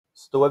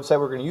So the website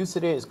we're going to use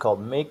today is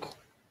called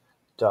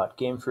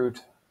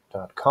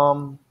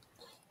make.gamefroot.com,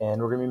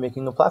 and we're going to be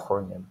making a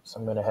platform game. So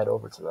I'm going to head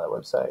over to that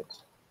website.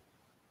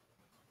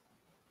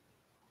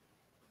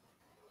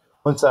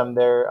 Once I'm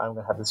there, I'm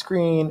going to have the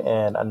screen,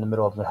 and in the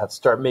middle, I'm going to have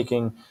start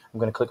making. I'm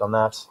going to click on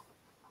that.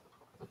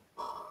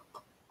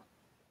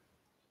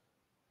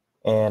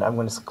 And I'm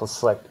going to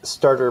select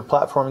starter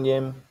platform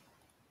game.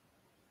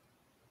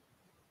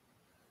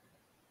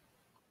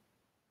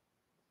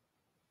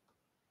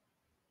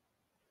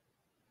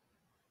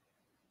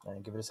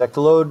 And give it a sec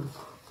to load.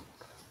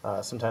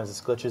 Sometimes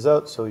this glitches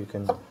out, so you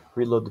can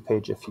reload the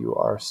page if you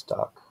are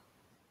stuck.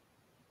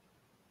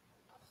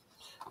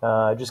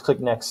 Just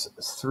click next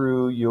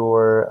through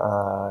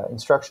your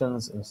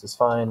instructions, and this is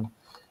fine.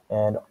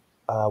 And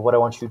what I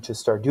want you to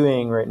start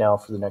doing right now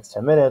for the next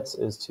 10 minutes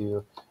is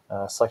to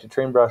select a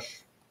terrain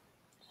brush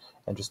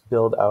and just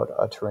build out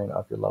a terrain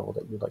of your level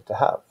that you'd like to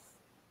have.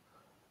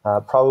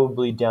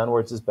 Probably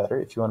downwards is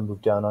better. If you want to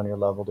move down on your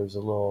level, there's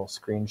a little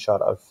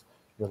screenshot of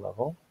your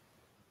level,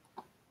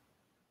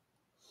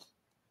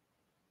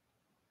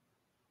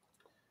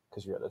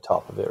 because you're at the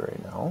top of it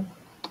right now.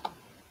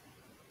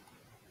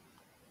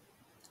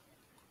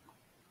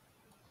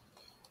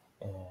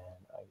 And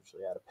I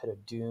usually add a pit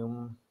of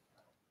doom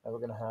that we're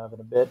going to have in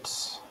a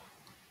bit.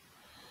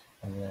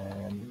 And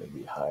then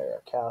maybe hire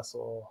a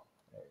castle.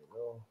 There you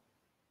go.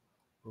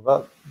 Move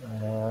up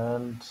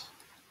and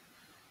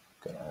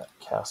gonna add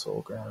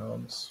castle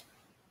grounds.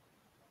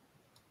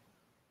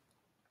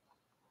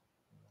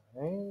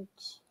 All right.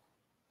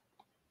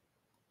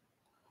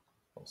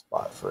 Little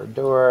spot for a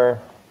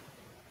door.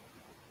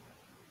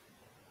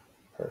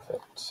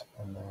 Perfect.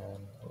 And then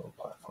a little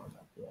platform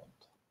at the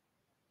end.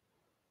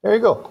 There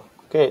you go.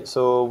 Okay,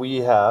 so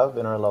we have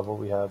in our level,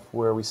 we have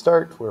where we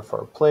start, we're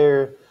for our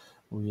player.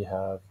 We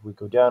go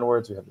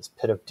downwards, we have this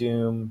pit of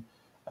doom,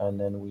 and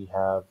then we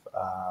have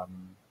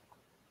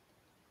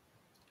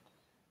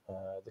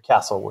the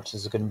castle, which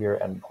is going to be our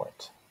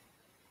endpoint.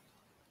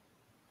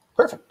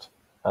 Perfect.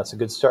 That's a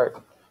good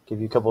start. Give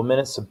you a couple of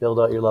minutes to build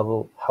out your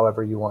level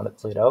however you want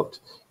it laid out.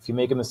 If you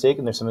make a mistake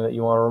and there's something that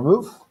you want to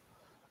remove,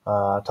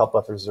 top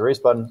left there's the erase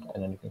button,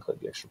 and then you can click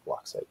the extra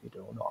blocks that you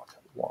do not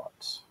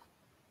want.